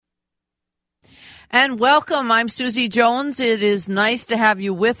And welcome. I'm Susie Jones. It is nice to have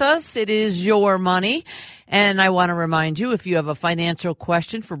you with us. It is your money. And I want to remind you, if you have a financial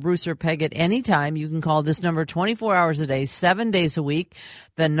question for Bruce or Peg at any time, you can call this number 24 hours a day, 7 days a week.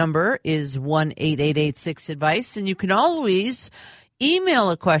 The number is 1-888-6-ADVICE. And you can always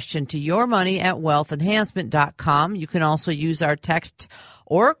email a question to yourmoney@wealthenhancement.com. You can also use our text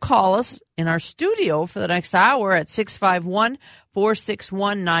or call us in our studio for the next hour at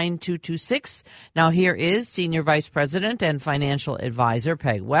 651-461-9226. Now here is Senior Vice President and Financial Advisor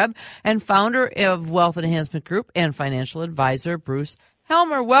Peg Webb and founder of Wealth Enhancement Group and Financial Advisor Bruce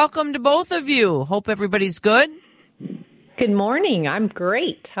Helmer. Welcome to both of you. Hope everybody's good. Good morning. I'm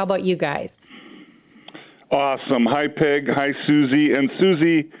great. How about you guys? Awesome. Hi, Peg. Hi, Susie. And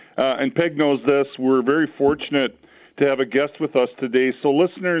Susie and Peg knows this. We're very fortunate to have a guest with us today. So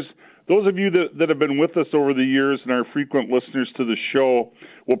listeners, those of you that have been with us over the years and are frequent listeners to the show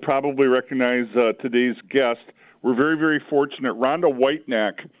will probably recognize today's guest. We're very, very fortunate. Rhonda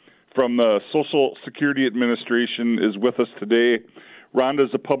Whitenack from the Social Security Administration is with us today. Rhonda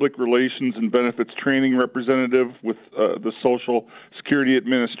is a public relations and benefits training representative with the Social Security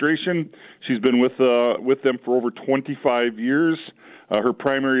Administration. She's been with them for over 25 years. Her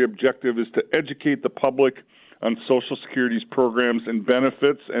primary objective is to educate the public on Social Security's programs and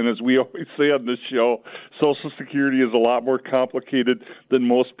benefits. And as we always say on this show, Social Security is a lot more complicated than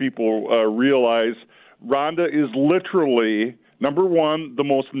most people realize. Rhonda is literally, number one, the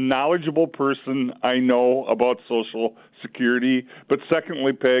most knowledgeable person I know about Social Security. But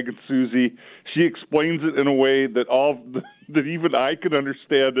secondly, Peg and Susie, she explains it in a way that that even I can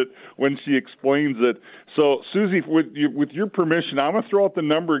understand it when she explains it. So, Susie, with your permission, I'm going to throw out the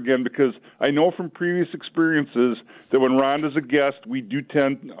number again because I know from previous experiences that when Rhonda's a guest, we do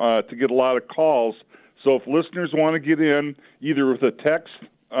tend to get a lot of calls. So if listeners want to get in either with a text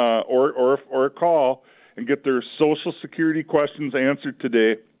or a call and get their Social Security questions answered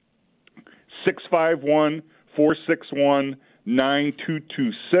today,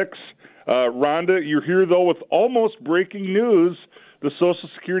 651-461-9226. Rhonda, you're here, though, with almost breaking news. The Social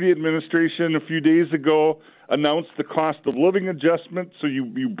Security Administration a few days ago announced the cost of living adjustment, so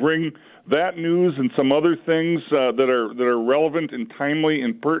you bring that news and some other things that are relevant and timely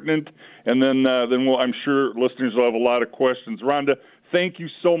and pertinent, and then I'm sure listeners will have a lot of questions. Rhonda, thank you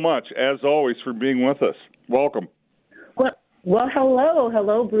so much, as always, for being with us. Welcome. Well,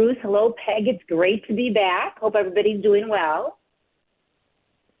 hello, Bruce. Hello, Peg. It's great to be back. Hope everybody's doing well.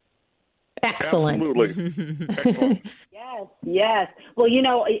 Excellent. Absolutely. Excellent. Yes. Well,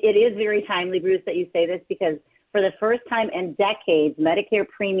 it is very timely, Bruce, that you say this because for the first time in decades, Medicare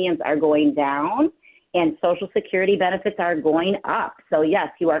premiums are going down and Social Security benefits are going up. So, yes,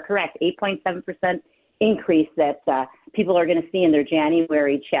 you are correct. 8.7% increase that people are going to see in their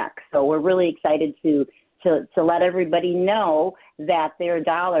January check. So we're really excited to let everybody know that their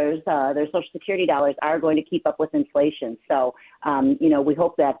dollars, their Social Security dollars, are going to keep up with inflation. So, we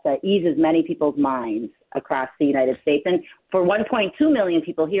hope that eases many people's minds across the United States. And for 1.2 million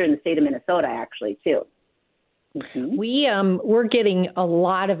people here in the state of Minnesota, actually, too. Mm-hmm. We're getting a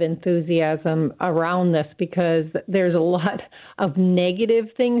lot of enthusiasm around this because there's a lot of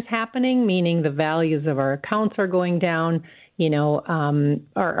negative things happening, meaning the values of our accounts are going down. Even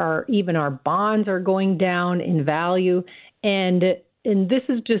our bonds are going down in value. And this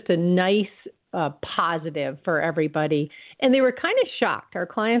is just a nice positive for everybody. And they were kind of shocked. Our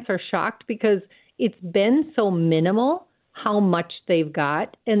clients are shocked because it's been so minimal how much they've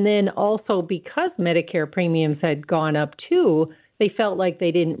got. And then also because Medicare premiums had gone up too, they felt like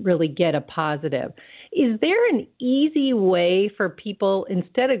they didn't really get a positive. Is there an easy way for people,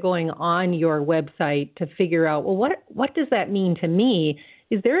 instead of going on your website to figure out, well, what does that mean to me?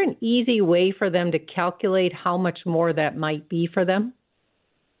 Is there an easy way for them to calculate how much more that might be for them?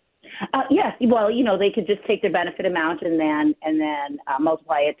 Yes. Well, they could just take their benefit amount and then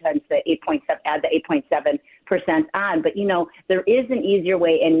multiply it times the 8.7, add the 8.7% on. But, there is an easier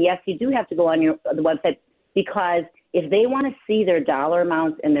way. And yes, you do have to go on the website because if they want to see their dollar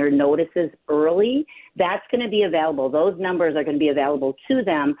amounts and their notices early, that's going to be available. Those numbers are going to be available to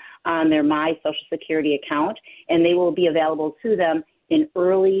them on their My Social Security account, and they will be available to them in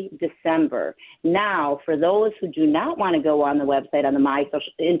early December. Now, for those who do not want to go on the website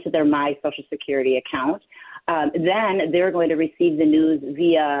into their My Social Security account, then they're going to receive the news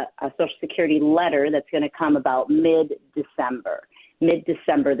via a Social Security letter that's going to come about mid-December.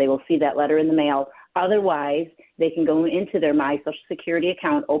 Mid-December, they will see that letter in the mail. Otherwise, they can go into their My Social Security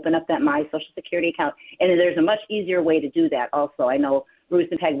account, open up that My Social Security account, and there's a much easier way to do that also. I know Bruce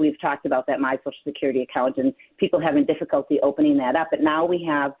and Peg, we've talked about that My Social Security account and people having difficulty opening that up. But now we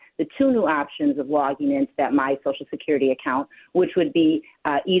have the two new options of logging into that My Social Security account, which would be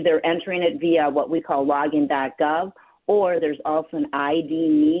either entering it via what we call login.gov, or there's also an ID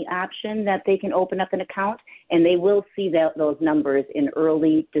Me option that they can open up an account, and they will see those numbers in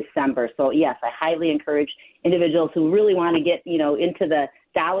early December. So, yes, I highly encourage individuals who really want to get, into the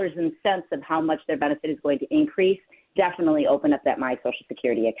dollars and cents of how much their benefit is going to increase, definitely open up that My Social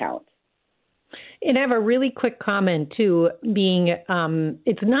Security account. And I have a really quick comment, too, being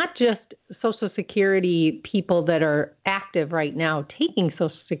it's not just Social Security people that are active right now taking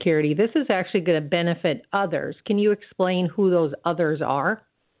Social Security. This is actually going to benefit others. Can you explain who those others are?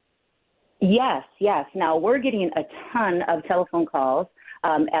 Yes. Now, we're getting a ton of telephone calls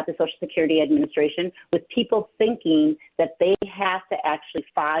at the Social Security Administration with people thinking that they have to actually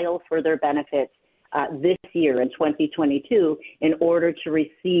file for their benefits this year in 2022 in order to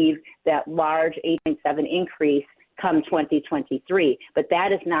receive that large 8.7 increase come 2023. But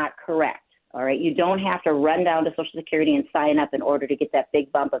that is not correct. All right. You don't have to run down to Social Security and sign up in order to get that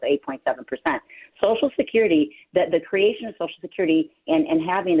big bump of 8.7%. Social Security, the creation of Social Security and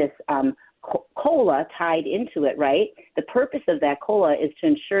having this COLA tied into it, right? The purpose of that COLA is to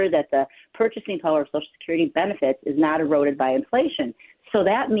ensure that the purchasing power of Social Security benefits is not eroded by inflation. So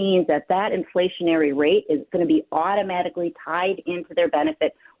that means that inflationary rate is going to be automatically tied into their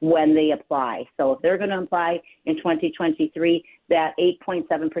benefit when they apply. So if they're going to apply in 2023, that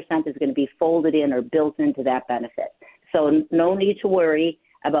 8.7% is going to be folded in or built into that benefit. So no need to worry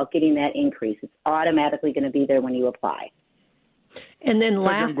about getting that increase. It's automatically going to be there when you apply. And then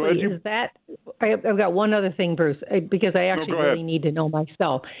lastly, I've got one other thing, Bruce, because I actually really need to know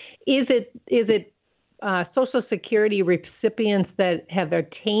myself. Is it Social Security recipients that have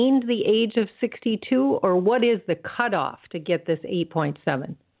attained the age of 62, or what is the cutoff to get this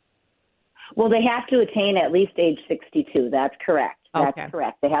 8.7? Well, they have to attain at least age 62. That's correct. That's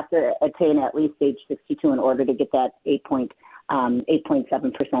correct. They have to attain at least age 62 in order to get that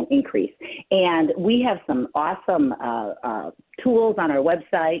 8.7% increase. And we have some awesome tools on our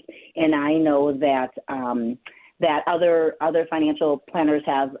website, and I know that that other financial planners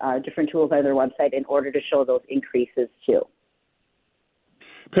have different tools on their website in order to show those increases too.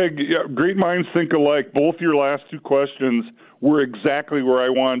 Peg, great minds think alike. Both your last two questions were exactly where I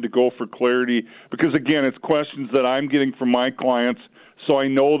wanted to go for clarity, because, again, it's questions that I'm getting from my clients, so I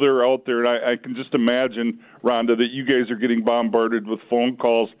know they're out there, and I can just imagine, Rhonda, that you guys are getting bombarded with phone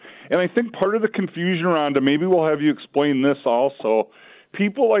calls. And I think part of the confusion, Rhonda, maybe we'll have you explain this also.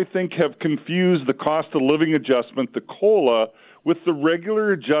 People, I think, have confused the cost of living adjustment, the COLA, with the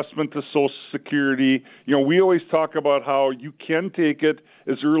regular adjustment to Social Security. We always talk about how you can take it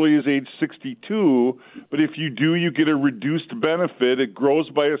as early as age 62, but if you do, you get a reduced benefit. It grows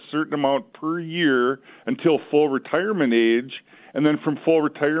by a certain amount per year until full retirement age, and then from full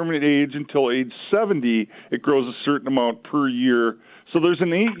retirement age until age 70, it grows a certain amount per year. So there's an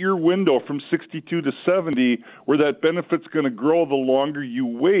 8-year window from 62 to 70 where that benefit's going to grow the longer you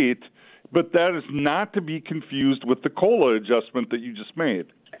wait, but that is not to be confused with the COLA adjustment that you just made.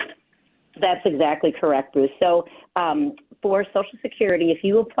 That's exactly correct, Bruce. So for Social Security, if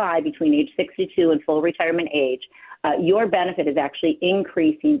you apply between age 62 and full retirement age, your benefit is actually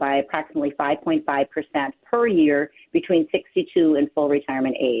increasing by approximately 5.5% per year between 62 and full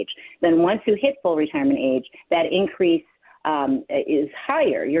retirement age. Then once you hit full retirement age, that increase is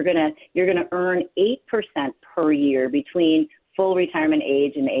higher. You're gonna earn 8% per year between full retirement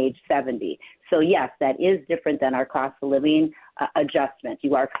age and age 70. So yes, that is different than our cost of living adjustment.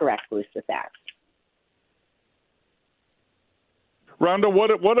 You are correct, Bruce, with that. Rhonda,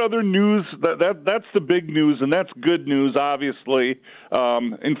 what other news? That's the big news, and that's good news. Obviously,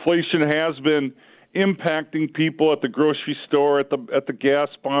 inflation has been impacting people at the grocery store, at the gas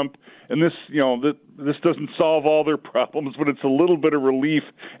pump, and this doesn't solve all their problems, but it's a little bit of relief,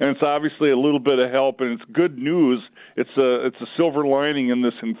 and it's obviously a little bit of help, and it's good news. It's a silver lining in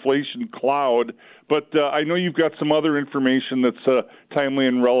this inflation cloud. But I know you've got some other information that's timely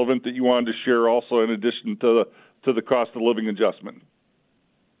and relevant that you wanted to share also, in addition to the cost of living adjustment.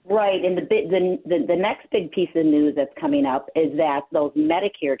 Right, and the next big piece of news that's coming up is that those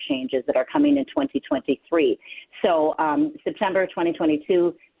Medicare changes that are coming in 2023. So September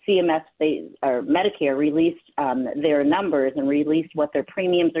 2022, CMS or Medicare released their numbers and released what their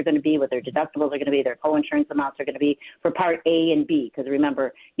premiums are going to be, what their deductibles are going to be, their coinsurance amounts are going to be for Part A and B. Because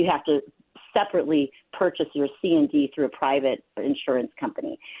remember, you have to separately purchase your C and D through a private insurance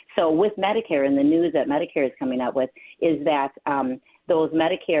company. So with Medicare, and the news that Medicare is coming out with is that those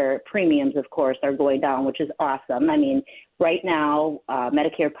Medicare premiums, of course, are going down, which is awesome. I mean, Right now,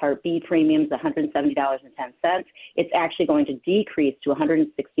 Medicare Part B premium is $170.10. It's actually going to decrease to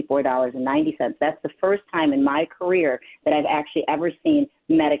 $164.90. That's the first time in my career that I've actually ever seen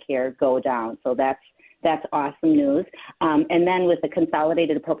Medicare go down. So that's awesome news. And then with the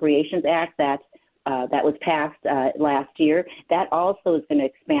Consolidated Appropriations Act that was passed last year, that also is going to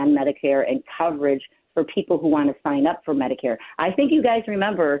expand Medicare and coverage for people who want to sign up for Medicare. I think you guys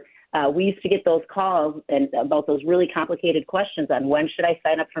remember we used to get those calls and about those really complicated questions on when should I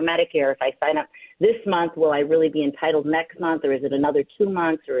sign up for Medicare? If I sign up this month, will I really be entitled next month, or is it another 2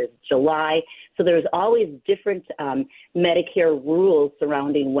 months, or is it July? So there's always different Medicare rules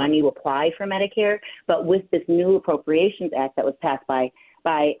surrounding when you apply for Medicare. But with this new Appropriations Act that was passed by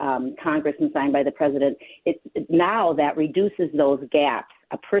Congress and signed by the president, now that reduces those gaps.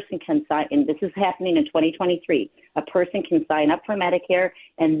 A person can sign, and this is happening in 2023, a person can sign up for Medicare,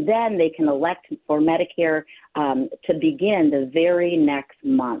 and then they can elect for Medicare to begin the very next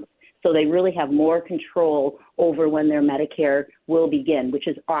month. So they really have more control over when their Medicare will begin, which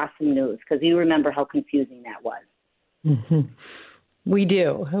is awesome news, because you remember how confusing that was. Mm-hmm. We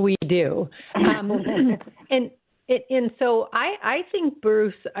do. And so I think,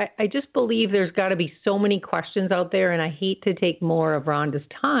 Bruce, I just believe there's got to be so many questions out there, and I hate to take more of Rhonda's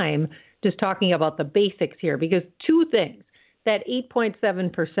time just talking about the basics here, because two things, that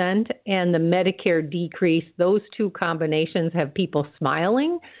 8.7% and the Medicare decrease, those two combinations have people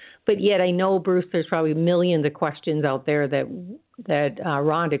smiling, but yet I know, Bruce, there's probably millions of questions out there that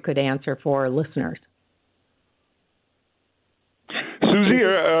Rhonda could answer for our listeners. Susie,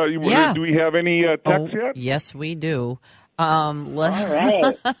 do we have any texts yet? Yes, we do. All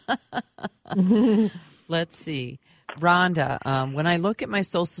right. Let's see. Rhonda, when I look at my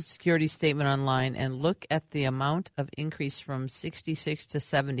Social Security statement online and look at the amount of increase from 66 to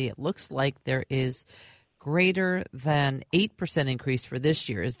 70, it looks like there is greater than 8% increase for this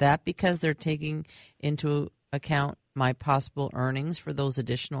year. Is that because they're taking into account my possible earnings for those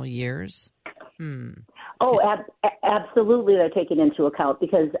additional years? Oh, absolutely, they're taken into account,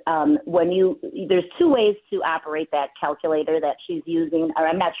 because there's two ways to operate that calculator that she's using. Or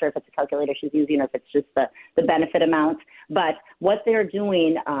I'm not sure if it's a calculator she's using or if it's just the benefit amount. But what they're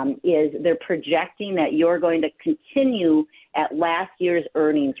doing is they're projecting that you're going to continue at last year's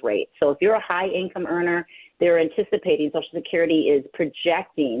earnings rate. So if you're a high income earner, they're anticipating, Social Security is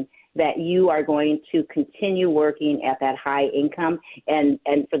projecting that you are going to continue working at that high income, and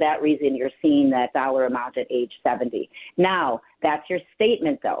for that reason, you're seeing that dollar amount at age 70. Now, that's your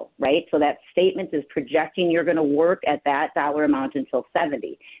statement, though, right? So that statement is projecting you're going to work at that dollar amount until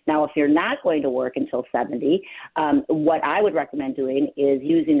 70. Now, if you're not going to work until 70, what I would recommend doing is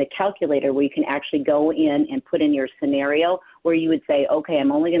using the calculator, where you can actually go in and put in your scenario, where you would say, okay,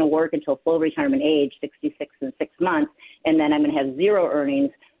 I'm only going to work until full retirement age, 66 and 6 months, and then I'm going to have zero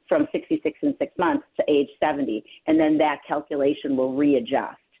earnings from 66 and 6 months to age 70, and then that calculation will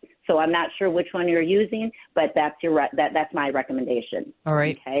readjust. So I'm not sure which one you're using, but that's that's my recommendation. All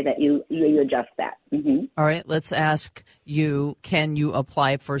right. Okay, that you adjust that. Mm-hmm. All right. Let's ask you: can you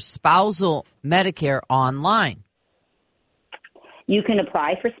apply for spousal Medicare online? You can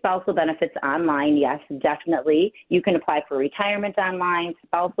apply for spousal benefits online, yes, definitely. You can apply for retirement online,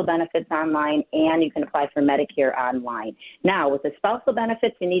 spousal benefits online, and you can apply for Medicare online. Now, with the spousal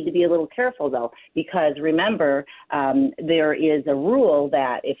benefits, you need to be a little careful, though, because remember, there is a rule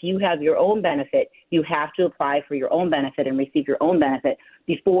that if you have your own benefit, you have to apply for your own benefit and receive your own benefit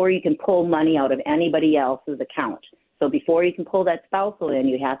before you can pull money out of anybody else's account. So before you can pull that spousal in,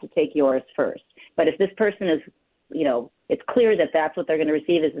 you have to take yours first. But if this person is, it's clear that that's what they're going to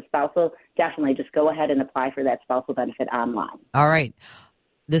receive as a spousal, definitely just go ahead and apply for that spousal benefit online. All right.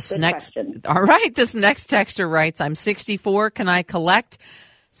 This next texter writes, I'm 64. Can I collect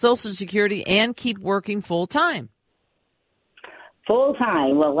Social Security and keep working full time? Full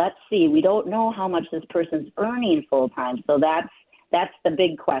time. Well, let's see. We don't know how much this person's earning full time, so that's the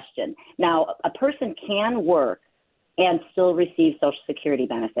big question. Now, a person can work and still receive Social Security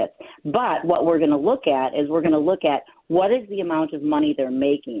benefits. But what we're going to look at is what is the amount of money they're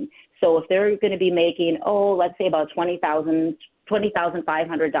making. So if they're going to be making, let's say about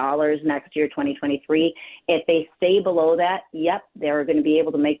 $20,500 next year, 2023, if they stay below that, they're going to be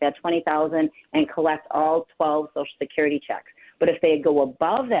able to make that $20,000 and collect all 12 Social Security checks. But if they go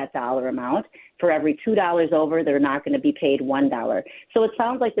above that dollar amount, for every $2 over, they're not going to be paid $1. So it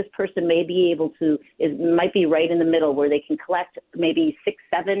sounds like this person may be might be right in the middle, where they can collect maybe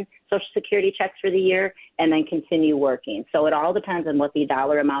 6-7 Social Security checks for the year and then continue working. So it all depends on what the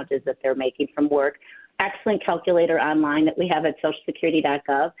dollar amount is that they're making from work. excellent calculator online that we have at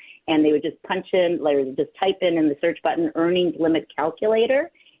socialsecurity.gov, and they would just punch in, or just type in the search button, earnings limit calculator,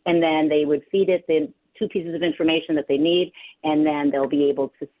 and then they would feed it the 2 pieces of information that they need, and then they'll be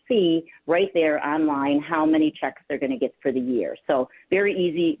able to see right there online how many checks they're going to get for the year. So very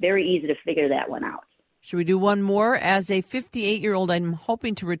easy to figure that one out. Should we do one more? As a 58-year-old, I'm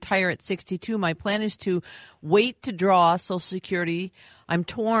hoping to retire at 62. My plan is to wait to draw Social Security. I'm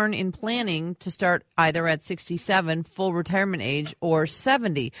torn in planning to start either at 67, full retirement age, or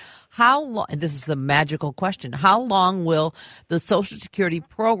 70. How long? This is the magical question. How long will the Social Security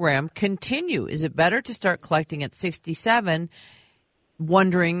program continue? Is it better to start collecting at 67,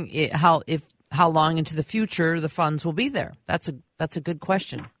 wondering how long into the future the funds will be there? That's a good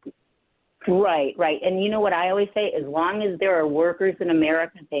question. Right. And you know what I always say? As long as there are workers in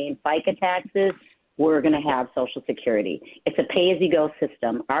America paying FICA taxes, we're going to have Social Security. It's a pay-as-you-go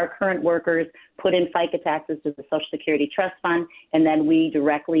system. Our current workers put in FICA taxes to the Social Security Trust Fund, and then we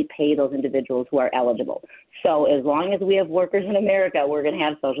directly pay those individuals who are eligible. So as long as we have workers in America, we're going to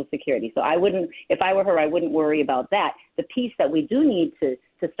have Social Security. So if I were her, I wouldn't worry about that. The piece that we do need to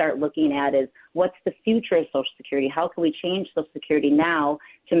start looking at is what's the future of Social Security? How can we change Social Security now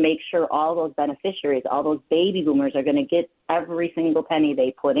to make sure all those beneficiaries, all those baby boomers are going to get every single penny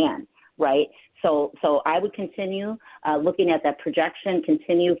they put in, right? So I would continue looking at that projection,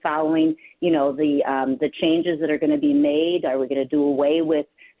 continue following, the changes that are going to be made. Are we going to do away with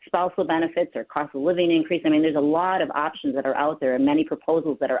spousal benefits or cost of living increase? I mean, there's a lot of options that are out there and many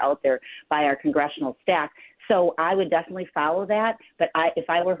proposals that are out there by our congressional staff. So I would definitely follow that. But if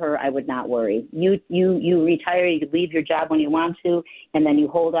I were her, I would not worry. You retire, you could leave your job when you want to, and then you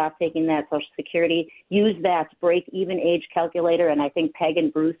hold off taking that Social Security. Use that break-even age calculator, and I think Peg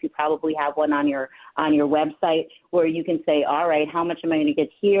and Bruce, you probably have one on your website where you can say, all right, how much am I going to get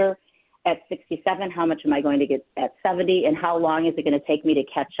here at 67? How much am I going to get at 70? And how long is it going to take me to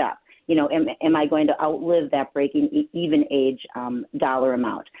catch up? Am I going to outlive that breaking-even age dollar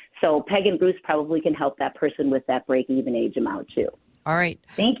amount? So Peg and Bruce probably can help that person with that break-even age amount, too. All right.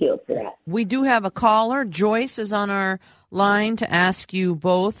 Thank you for that. We do have a caller. Joyce is on our line to ask you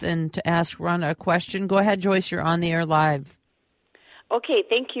both and to ask Ron a question. Go ahead, Joyce. You're on the air live. Okay,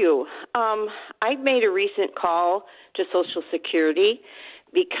 thank you. I made a recent call to Social Security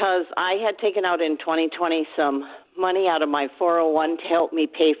because I had taken out in 2020 some money out of my 401 to help me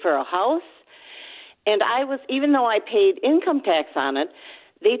pay for a house. And even though I paid income tax on it,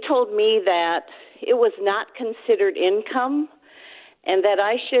 they told me that it was not considered income and that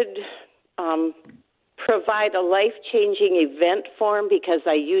I should provide a life-changing event form because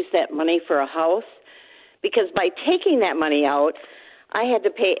I used that money for a house. Because by taking that money out, I had to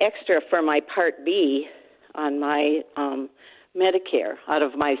pay extra for my Part B on my Medicare out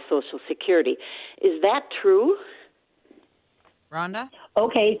of my Social Security. Is that true? Rhonda?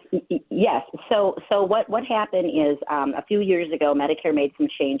 Okay, yes. So what happened is a few years ago, Medicare made some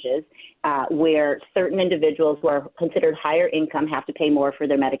changes where certain individuals who are considered higher income have to pay more for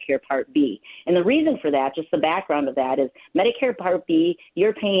their Medicare Part B. And the reason for that, just the background of that, is Medicare Part B,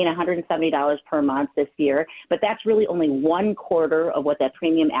 you're paying $170 per month this year, but that's really only 1/4 of what that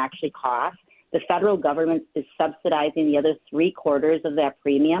premium actually costs. The federal government is subsidizing the other 3/4 of that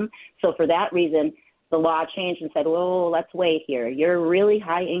premium. So for that reason, the law changed and said, oh, let's wait here. You're really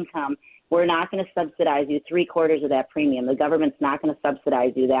high income. We're not going to subsidize you 3/4 of that premium. The government's not going to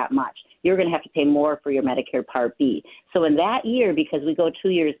subsidize you that much. You're going to have to pay more for your Medicare Part B. So in that year, because we go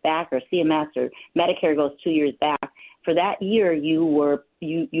 2 years back, or CMS or Medicare goes 2 years back, for that year you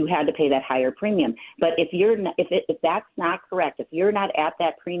had to pay that higher premium. But if that's not correct, if you're not at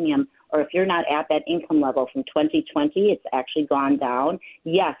that premium, or if you're not at that income level from 2020, it's actually gone down.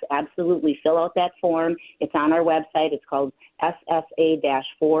 Yes, absolutely. Fill out that form. It's on our website. It's called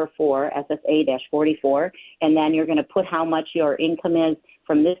SSA-44, SSA-44. And then you're going to put how much your income is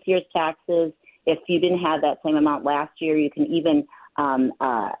from this year's taxes. If you didn't have that same amount last year, you can even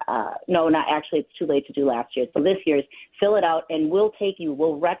it's too late to do last year. So this year's, fill it out, and we'll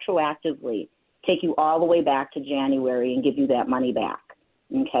retroactively take you all the way back to January and give you that money back.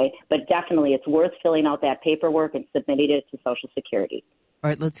 Okay, but definitely it's worth filling out that paperwork and submitting it to Social Security. All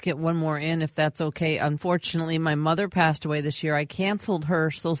right, let's get one more in if that's okay. Unfortunately, my mother passed away this year. I canceled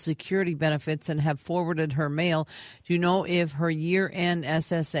her Social Security benefits and have forwarded her mail. Do you know if her year-end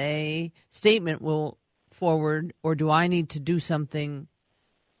SSA statement will forward, or do I need to do something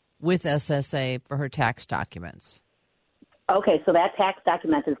with SSA for her tax documents? Okay, so that tax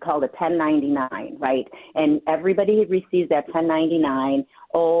document is called a 1099, right? And everybody receives that 1099,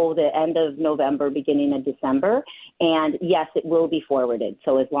 the end of November, beginning of December. And yes, it will be forwarded.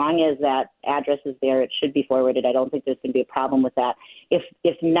 So as long as that address is there, it should be forwarded. I don't think there's going to be a problem with that. If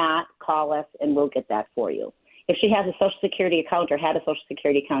not, call us and we'll get that for you. If she has a Social Security account or had a Social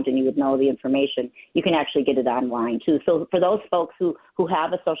Security account and you would know the information, you can actually get it online too. So for those folks who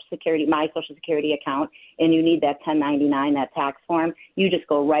have a my Social Security account, and you need that 1099, that tax form, you just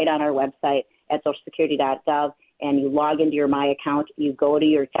go right on our website at socialsecurity.gov and you log into your My Account. You go to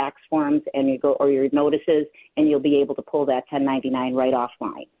your tax forms and or your notices, and you'll be able to pull that 1099 right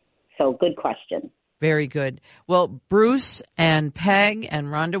offline. So good question. Very good. Well, Bruce and Peg and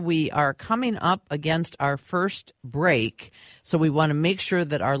Rhonda, we are coming up against our first break, so we want to make sure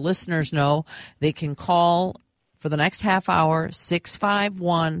that our listeners know they can call for the next half hour,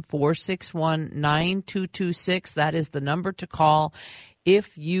 651-461-9226. That is the number to call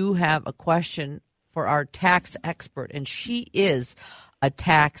if you have a question for our tax expert, and she is a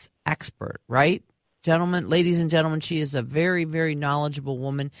tax expert, right? Gentlemen, ladies and gentlemen, she is a very, very knowledgeable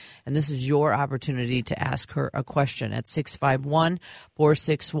woman, and this is your opportunity to ask her a question at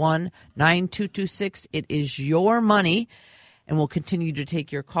 651-461-9226. It is your money, and we'll continue to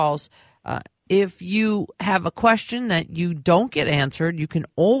take your calls. If you have a question that you don't get answered, you can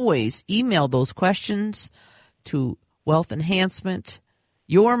always email those questions to Wealth Enhancement,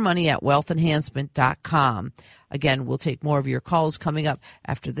 yourmoney@wealthenhancement.com. Again, we'll take more of your calls coming up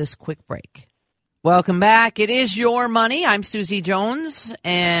after this quick break. Welcome back. It is Your Money. I'm Susie Jones,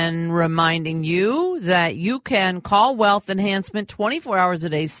 and reminding you that you can call Wealth Enhancement 24 hours a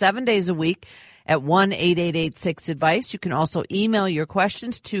day, 7 days a week at 1-888-6-ADVICE. You can also email your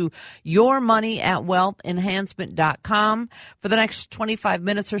questions to yourmoney@wealthenhancement.com. For the next 25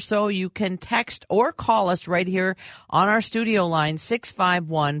 minutes or so, you can text or call us right here on our studio line,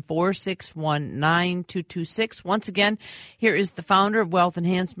 651-461-9226. Once again, here is the founder of Wealth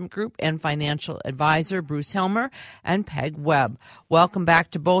Enhancement Group and financial advisor, Bruce Helmer and Peg Webb. Welcome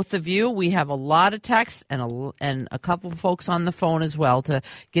back to both of you. We have a lot of texts and a couple of folks on the phone as well to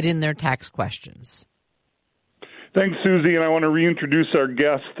get in their tax questions. Thanks, Susie, and I want to reintroduce our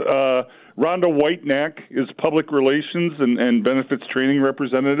guest. Rhonda Whitenack is Public Relations and Benefits Training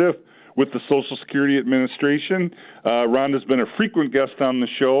Representative with the Social Security Administration. Rhonda's been a frequent guest on the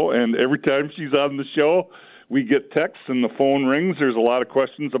show, and every time she's on the show, we get texts and the phone rings. There's a lot of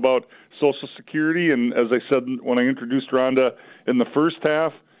questions about Social Security, and as I said when I introduced Rhonda in the first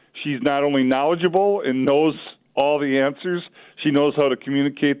half, she's not only knowledgeable and knows all the answers, she knows how to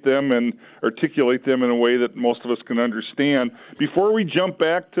communicate them and articulate them in a way that most of us can understand. Before we jump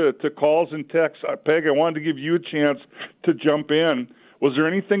back to calls and texts, Peg, I wanted to give you a chance to jump in. Was there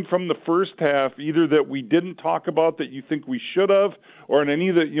anything from the first half, either that we didn't talk about that you think we should have, or in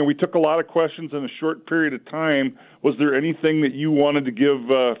any that, we took a lot of questions in a short period of time, was there anything that you wanted to give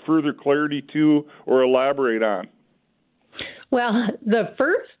further clarity to or elaborate on? Well, the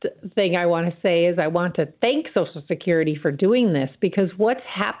first thing I want to say is I want to thank Social Security for doing this, because what's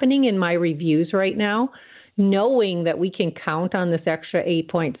happening in my reviews right now, knowing that we can count on this extra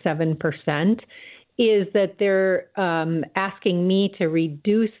 8.7%, is that they're asking me to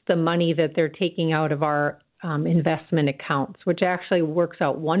reduce the money that they're taking out of our investment accounts, which actually works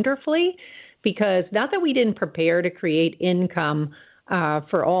out wonderfully, because not that we didn't prepare to create income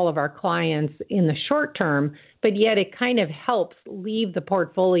for all of our clients in the short term, but yet it kind of helps leave the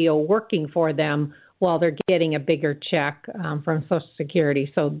portfolio working for them while they're getting a bigger check from Social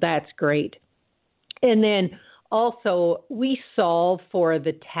Security. So that's great. And then also we solve for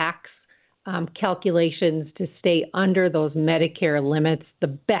the tax calculations to stay under those Medicare limits the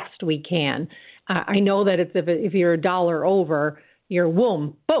best we can. I know that it's if you're a dollar over, you're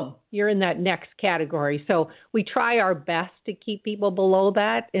boom, you're in that next category. So we try our best to keep people below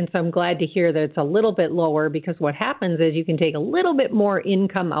that. And so I'm glad to hear that it's a little bit lower, because what happens is you can take a little bit more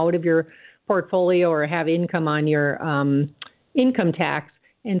income out of your portfolio or have income on your income tax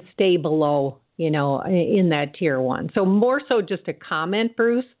and stay below, in that tier one. So more so just a comment,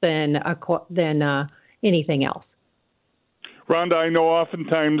 Bruce, than anything else. Rhonda, I know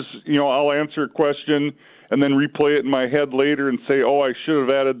oftentimes, I'll answer a question and then replay it in my head later and say, I should have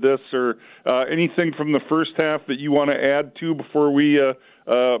added this, or anything from the first half that you want to add to before we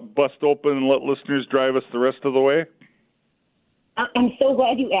bust open and let listeners drive us the rest of the way? I'm so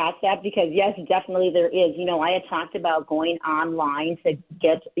glad you asked that, because, yes, definitely there is. I had talked about going online to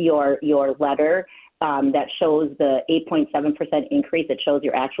get your letter that shows the 8.7% increase. It shows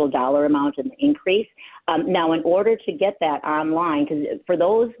your actual dollar amount and the increase. Now, in order to get that online, because for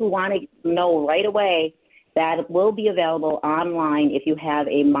those who want to know right away, That will be available online if you have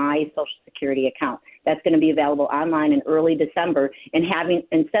a My Social Security account. That's going to be available online in early December, and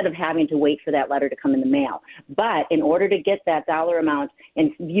instead of having to wait for that letter to come in the mail. But in order to get that dollar amount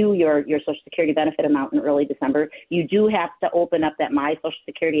and view your Social Security benefit amount in early December, you do have to open up that My Social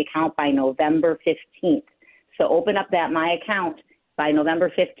Security account by November 15th. So open up that My account by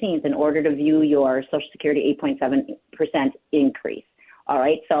November 15th in order to view your Social Security 8.7% increase. All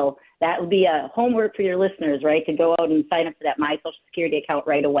right, so that would be a homework for your listeners, right, to go out and sign up for that My Social Security account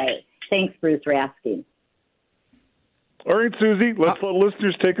right away. Thanks, Bruce, for asking. All right, Susie, let's let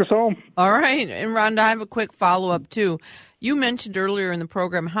listeners take us home. All right, and Rhonda, I have a quick follow-up, too. You mentioned earlier in the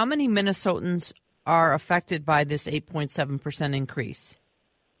program how many Minnesotans are affected by this 8.7% increase?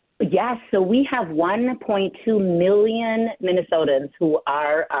 Yes, so we have 1.2 million Minnesotans who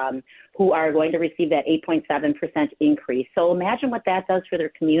are going to receive that 8.7% increase. So imagine what that does for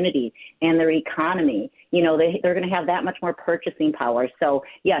their community and their economy. You know, they're going to have that much more purchasing power. So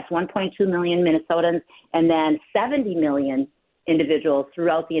yes, 1.2 million Minnesotans, and then 70 million individuals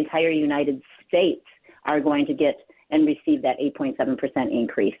throughout the entire United States are going to get and receive that 8.7%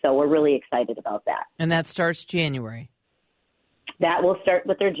 increase. So we're really excited about that. And that starts January. That will start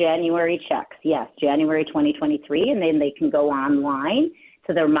with their January checks, yes, January 2023, and then they can go online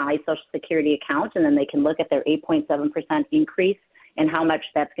to their My Social Security account, and then they can look at their 8.7% increase and how much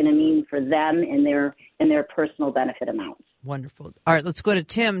that's going to mean for them in their personal benefit amounts. Wonderful. All right, let's go to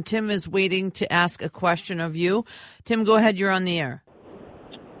Tim. Tim is waiting to ask a question of you. Tim, go ahead. You're on the air.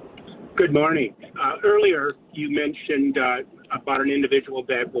 Good morning. Earlier, you mentioned about an individual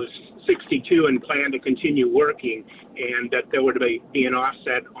that was 62 and planned to continue working, and that there would be an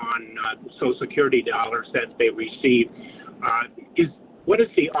offset on Social Security dollars that they receive. What is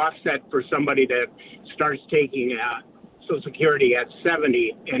the offset for somebody that starts taking Social Security at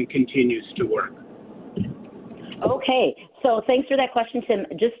 70 and continues to work? Okay, so thanks for that question, Tim.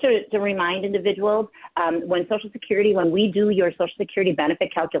 Just to remind individuals, when we do your Social Security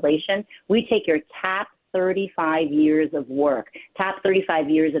benefit calculation, we take your top 35 years of work, top 35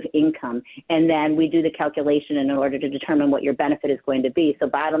 years of income, and then we do the calculation in order to determine what your benefit is going to be. So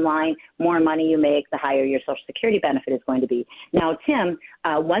bottom line, more money you make, the higher your Social Security benefit is going to be. Now, Tim,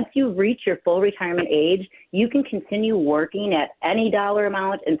 once you reach your full retirement age, you can continue working at any dollar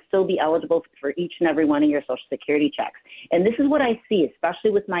amount and still be eligible for each and every one of your Social Security checks. And this is what I see,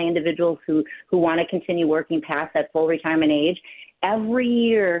 especially with my individuals who want to continue working past that full retirement age. Every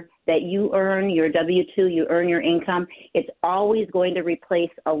year that you earn your W-2, you earn your income, it's always going to replace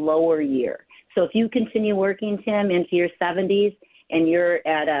a lower year. So if you continue working, Tim, into your 70s and you're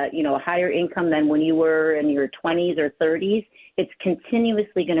at a higher income than when you were in your 20s or 30s, it's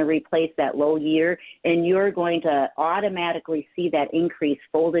continuously going to replace that low year, and you're going to automatically see that increase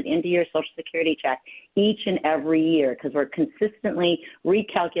folded into your Social Security check each and every year, because we're consistently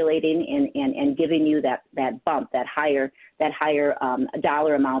recalculating and giving you that bump, that higher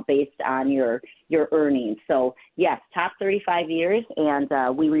dollar amount based on your earnings. So yes, top 35 years,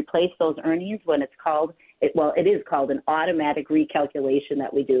 and we replace those earnings when it's called. It is called an automatic recalculation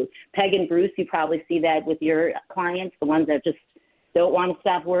that we do. Peg and Bruce, you probably see that with your clients, the ones that just don't want to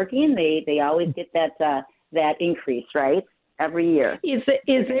stop working. They always get that increase, right, every year. Is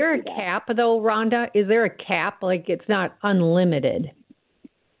there a cap, though, Rhonda? Is there a cap? Like, it's not unlimited.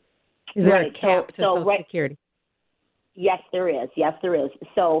 Is there a cap to Social Security? Yes, there is.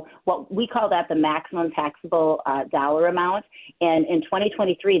 So what we call that the maximum taxable dollar amount. And in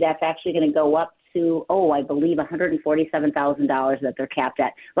 2023, that's actually going to go up to, I believe $147,000 that they're capped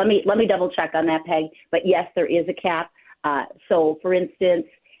at. Let me double check on that, Peg. But yes, there is a cap. So for instance,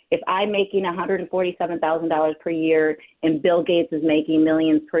 if I'm making $147,000 per year and Bill Gates is making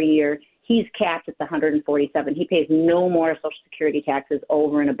millions per year, he's capped at the $147,000. He pays no more Social Security taxes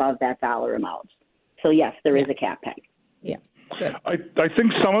over and above that dollar amount. So yes, there is a cap, Peg. Yeah. I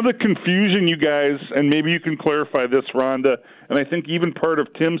think some of the confusion, you guys, and maybe you can clarify this, Rhonda, and I think even part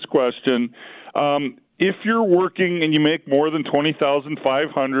of Tim's question, if you're working and you make more than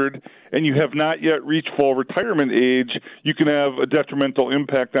 $20,500 and you have not yet reached full retirement age, you can have a detrimental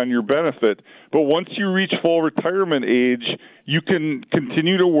impact on your benefit. But once you reach full retirement age, you can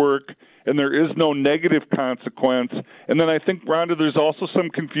continue to work, and there is no negative consequence. And then I think, Rhonda, there's also some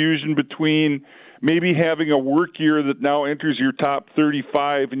confusion between maybe having a work year that now enters your top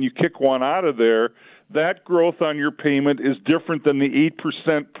 35 and you kick one out of there. That growth on your payment is different than the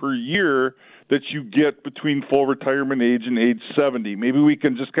 8% per year that you get between full retirement age and age 70. Maybe we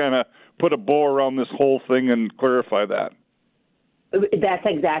can just kind of put a bow around this whole thing and clarify that. That's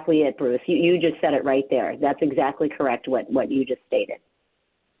exactly it, Bruce. You just said it right there. That's exactly correct what you just stated.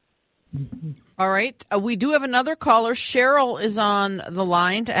 All right. We do have another caller. Cheryl is on the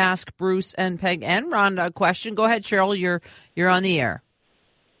line to ask Bruce and Peg and Rhonda a question. Go ahead, Cheryl. You're on the air.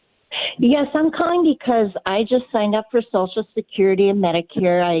 Yes, I'm calling because I just signed up for Social Security and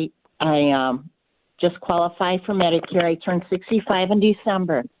Medicare. I just qualified for Medicare. I turned 65 in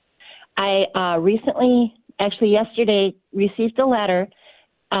December. I recently, actually yesterday, received a letter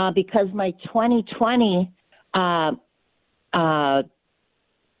because my 2020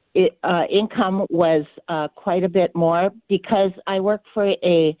 income was quite a bit more because I work for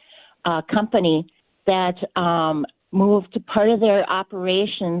a company that moved part of their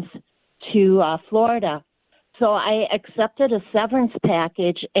operations to Florida. So I accepted a severance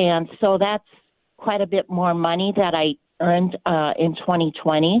package, and so that's quite a bit more money that I earned in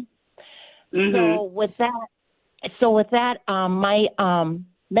 2020. Mm-hmm. So with that, my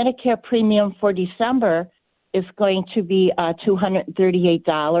Medicare premium for December is going to be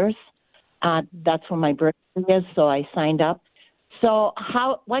 $238. That's when my birthday is, so I signed up. So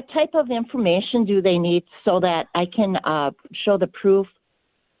what type of information do they need so that I can show the proof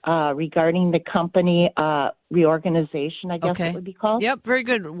regarding the company reorganization, I guess it would be called? Yep, very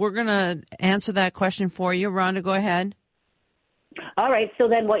good. We're going to answer that question for you. Rhonda, go ahead. All right. So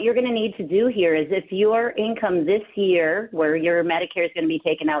then what you're going to need to do here is if your income this year, where your Medicare is going to be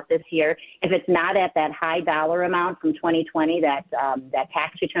taken out this year, if it's not at that high dollar amount from 2020, that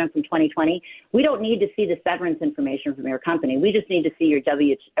tax return from 2020, we don't need to see the severance information from your company. We just need to see your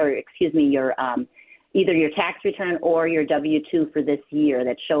either your tax return or your W-2 for this year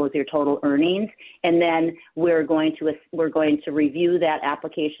that shows your total earnings, and then we're going to review that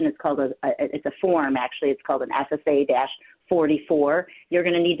application. It's called it's a form actually. It's called an SSA-44. You're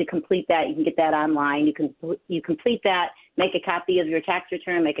going to need to complete that. You can get that online. You complete that, make a copy of your tax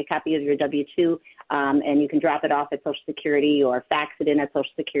return, make a copy of your W-2, and you can drop it off at Social Security or fax it in at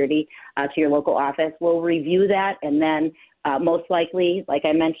Social Security to your local office. We'll review that, and then most likely, like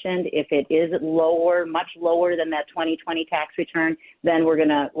I mentioned, if it is lower, much lower than that 2020 tax return, then we're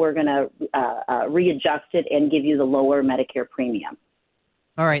gonna readjust it and give you the lower Medicare premium.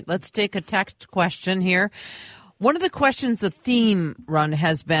 All right, let's take a text question here. One of the questions, the theme run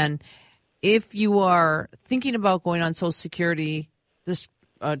has been, if you are thinking about going on Social Security, this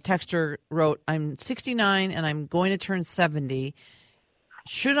texter wrote, I'm 69 and I'm going to turn 70.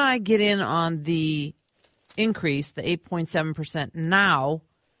 Should I get in on the increase, the 8.7% now,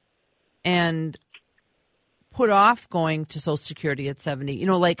 and put off going to Social Security at 70? You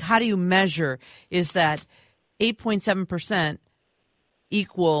know, like, how do you measure? Is that 8.7%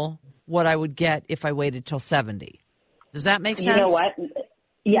 equal what I would get if I waited till 70? Does that make sense? You know what?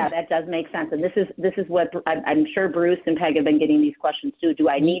 Yeah, that does make sense. And this is what I'm sure Bruce and Peg have been getting these questions too. Do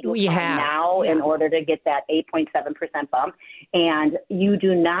I need to apply now in order to get that 8.7% bump? And you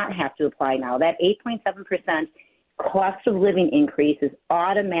do not have to apply now. That 8.7% cost of living increase is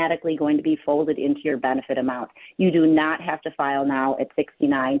automatically going to be folded into your benefit amount. You do not have to file now at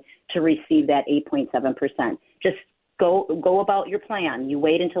 69 to receive that 8.7%. Just go about your plan. You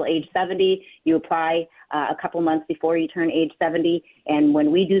wait until age 70. You apply a couple months before you turn age 70. And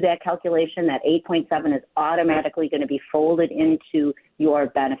when we do that calculation, that 8.7 is automatically going to be folded into your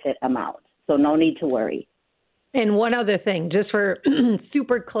benefit amount. So no need to worry. And one other thing, just for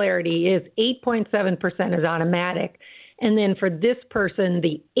super clarity, is 8.7% is automatic. And then for this person,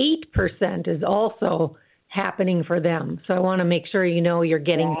 the 8% is also happening for them. So I want to make sure you know you're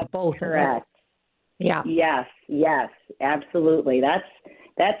getting both. Correct. Yeah. Yes, absolutely. That's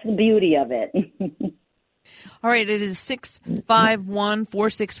the beauty of it. All right, it is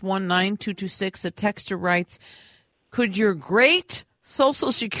 651-461-9226. A texter writes, could your great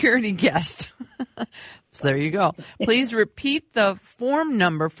Social Security guest, so there you go, please repeat the form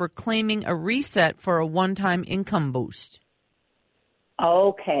number for claiming a reset for a one-time income boost?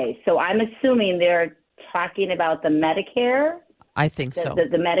 Okay, so I'm assuming they're talking about the Medicare. I think so.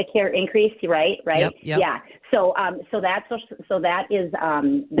 The Medicare increase, right? Yep. Yeah. So that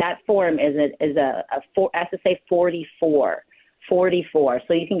form is a SSA 44. So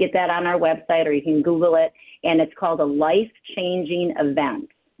you can get that on our website or you can Google it, and it's called a life-changing event,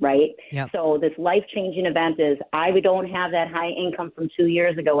 right? Yep. So this life-changing event is I don't have that high income from 2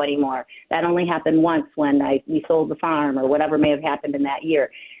 years ago anymore. That only happened once when we sold the farm or whatever may have happened in that year.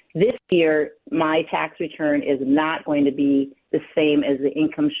 This year, my tax return is not going to be the same as the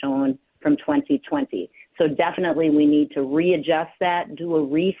income shown from 2020. So definitely we need to readjust that, do a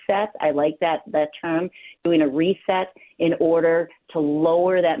reset. I like that term, doing a reset in order to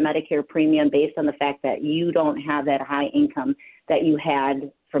lower that Medicare premium based on the fact that you don't have that high income that you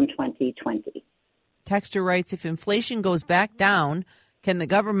had from 2020. Texter writes, if inflation goes back down can the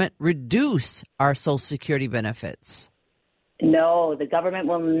government reduce our Social Security benefits? No, the government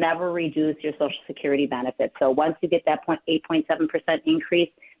will never reduce your Social Security benefits. So once you get that 8.7% increase,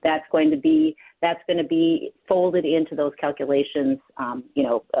 that's going to be folded into those calculations,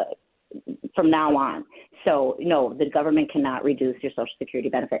 from now on. So no, the government cannot reduce your Social Security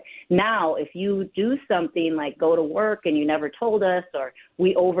benefit. Now, if you do something like go to work and you never told us, or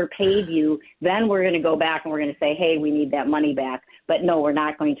we overpaid you, then we're going to go back and we're going to say, hey, we need that money back. But no, we're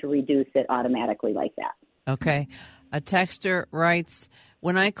not going to reduce it automatically like that. Okay. A texter writes,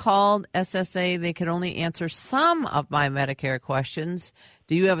 when I called SSA, they could only answer some of my Medicare questions.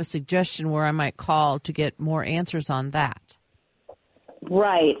 Do you have a suggestion where I might call to get more answers on that?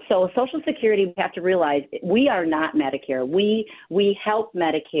 Right. So Social Security, we have to realize we are not Medicare. We help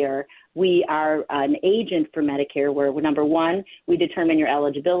Medicare. We are an agent for Medicare where, number one, we determine your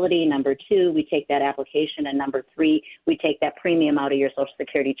eligibility. Number two, we take that application. And number three, we take that premium out of your Social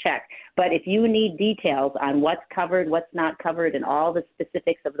Security check. But if you need details on what's covered, what's not covered, and all the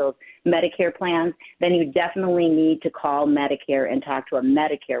specifics of those Medicare plans, then you definitely need to call Medicare and talk to a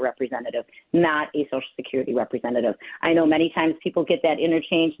Medicare representative, not a Social Security representative. I know many times people get that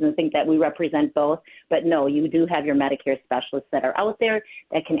interchanged and think that we represent both, but no, you do have your Medicare specialists that are out there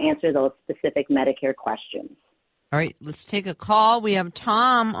that can answer those specific Medicare questions. All right, let's take a call. We have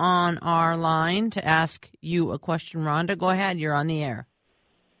Tom on our line to ask you a question. Rhonda, go ahead. You're on the air.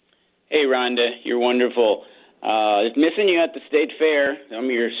 Hey, Rhonda, you're wonderful. Missing you at the state fair.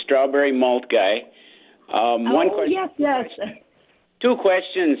 I'm your strawberry malt guy. One question. Yes. Two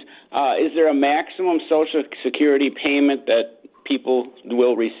questions. Is there a maximum Social Security payment that people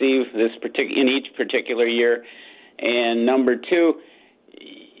will receive in each particular year? And number two,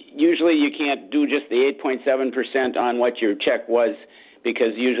 usually you can't do just the 8.7% on what your check was,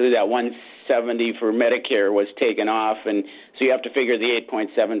 because usually that 170 for Medicare was taken off, and so you have to figure the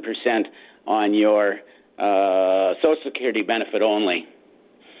 8.7% on your Social Security benefit only.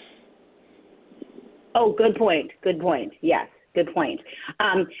 Oh, good point. Yes, good point.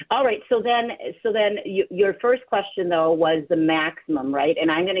 All right. So then your first question though was the maximum, right? And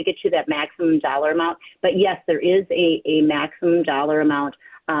I'm going to get you that maximum dollar amount. But yes, there is a maximum dollar amount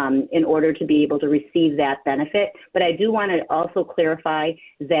in order to be able to receive that benefit. But I do want to also clarify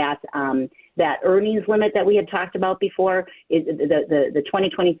that that earnings limit that we had talked about before is the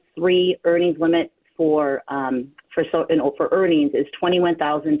 2023 earnings limit for earnings is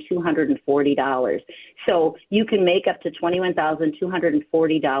 $21,240. So you can make up to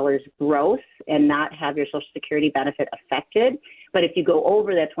 $21,240 gross and not have your Social Security benefit affected. But if you go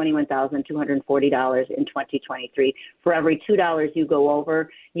over that $21,240 in 2023, for every $2 you go over,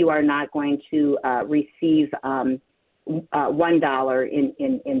 you are not going to receive $1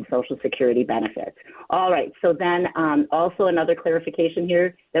 in Social Security benefits. All right. So then also another clarification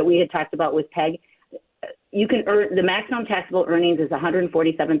here that we had talked about with Peg. You can earn the maximum taxable earnings is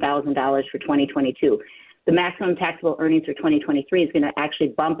 $147,000 for 2022. The maximum taxable earnings for 2023 is going to actually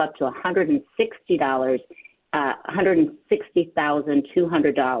bump up to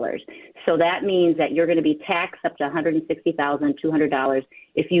 $160,200. So that means that you're going to be taxed up to $160,200.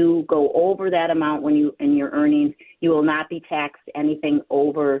 If you go over that amount in your earnings, you will not be taxed anything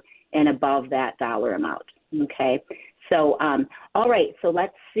over and above that dollar amount. Okay. So, all right, so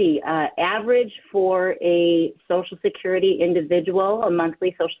let's see. Average for a Social Security individual, a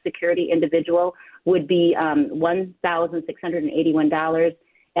monthly Social Security individual, would be $1,681.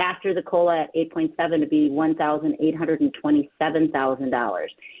 After the COLA at 8.7 to be $1,827,000.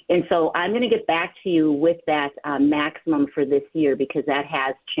 And so I'm going to get back to you with that maximum for this year because that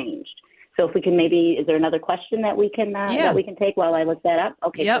has changed. So if we can is there another question that we can take while I look that up?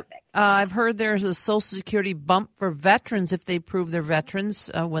 Okay, yep. Perfect. I've heard there's a Social Security bump for veterans if they prove they're veterans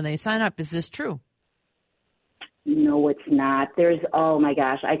when they sign up. Is this true? No, it's not. Oh my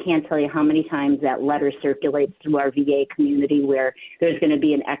gosh, I can't tell you how many times that letter circulates through our VA community where there's going to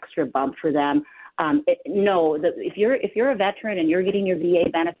be an extra bump for them. If you're a veteran and you're getting your VA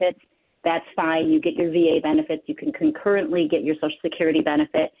benefits, that's fine. You get your VA benefits. You can concurrently get your Social Security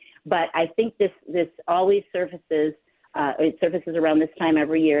benefit. But I think this always surfaces. It surfaces around this time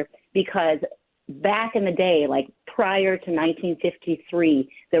every year because back in the day, like prior to 1953,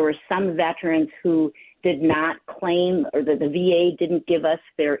 there were some veterans who did not claim, or the VA didn't give us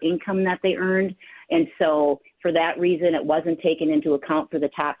their income that they earned. And so for that reason, it wasn't taken into account for the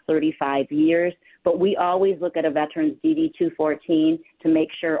top 35 years. But we always look at a veteran's DD-214 to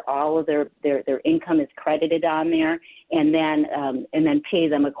make sure all of their income is credited on there and then pay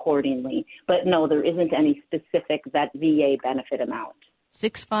them accordingly. But no, there isn't any specific VA benefit amount.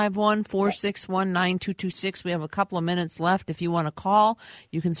 651-461-9226. We have a couple of minutes left. If you want to call,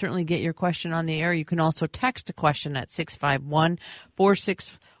 you can certainly get your question on the air. You can also text a question at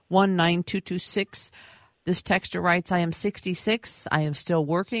 651-461-9226. This texter writes, I am 66. I am still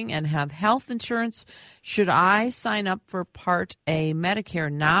working and have health insurance. Should I sign up for Part A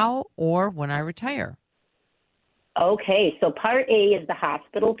Medicare now or when I retire? Okay, so Part A is the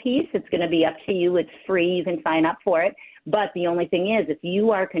hospital piece. It's going to be up to you. It's free. You can sign up for it. But the only thing is, if you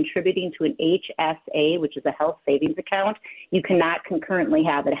are contributing to an HSA, which is a health savings account, you cannot concurrently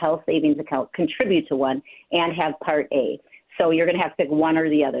have a health savings account, contribute to one, and have Part A. So you're going to have to pick one or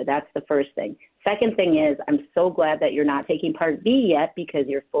the other. That's the first thing. Second thing is, I'm so glad that you're not taking Part B yet because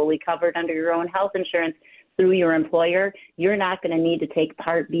you're fully covered under your own health insurance through your employer. You're not going to need to take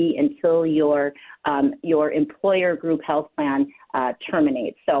Part B until your employer group health plan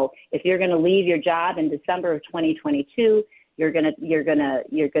terminates. So if you're going to leave your job in December of 2022, you're gonna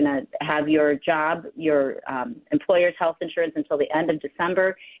have your job, your employer's health insurance until the end of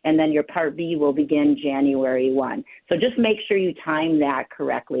December, and then your Part B will begin January 1. So just make sure you time that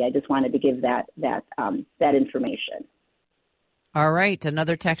correctly. I just wanted to give that information. All right.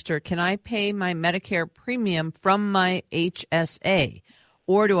 Another texter. Can I pay my Medicare premium from my HSA,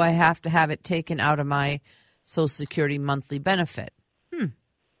 or do I have to have it taken out of my Social Security monthly benefit?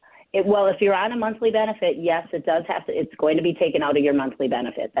 Well, if you're on a monthly benefit, yes, it does have to. It's going to be taken out of your monthly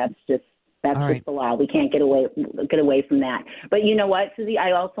benefit. That's just the law. We can't get away from that. But you know what, Susie?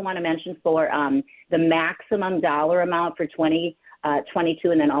 I also want to mention for the maximum dollar amount for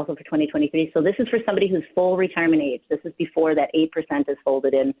 2022 and then also for 2023. So this is for somebody who's full retirement age. This is before that 8% is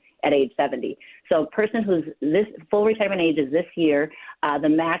folded in at age 70. So a person who's this full retirement age is this year, the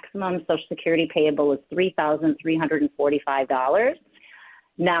maximum Social Security payable is $3,345.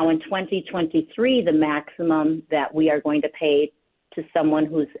 Now in 2023, the maximum that we are going to pay to someone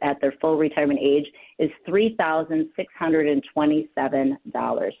who's at their full retirement age is $3,627.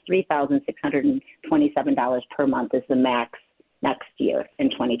 $3,627 per month is the max next year in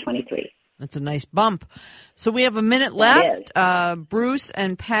 2023. That's a nice bump. So we have a minute left. Bruce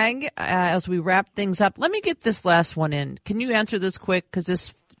and Peg, as we wrap things up, let me get this last one in. Can you answer this quick? Because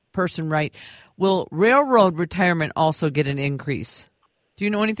this person writes, will railroad retirement also get an increase? Do you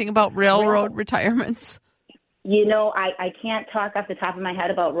know anything about railroad retirements? You know, I can't talk off the top of my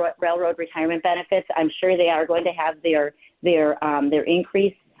head about railroad retirement benefits. I'm sure they are going to have their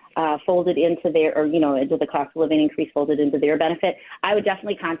increase folded into their, into the cost of living increase folded into their benefit. I would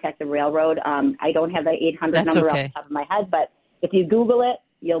definitely contact the railroad. I don't have the 800 number off the top of my head, but if you Google it,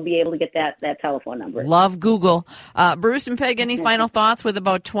 you'll be able to get that telephone number. Love Google. Bruce and Peg, any final thoughts with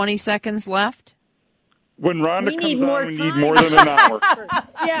about 20 seconds left? When Rhonda comes on, we need more than an hour.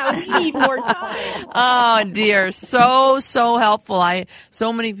 Yeah, we need more time. Oh, dear. So helpful.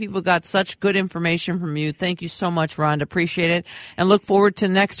 So many people got such good information from you. Thank you so much, Rhonda. Appreciate it. And look forward to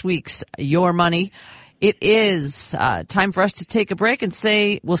next week's Your Money. It is time for us to take a break and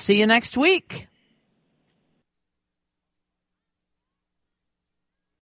say we'll see you next week.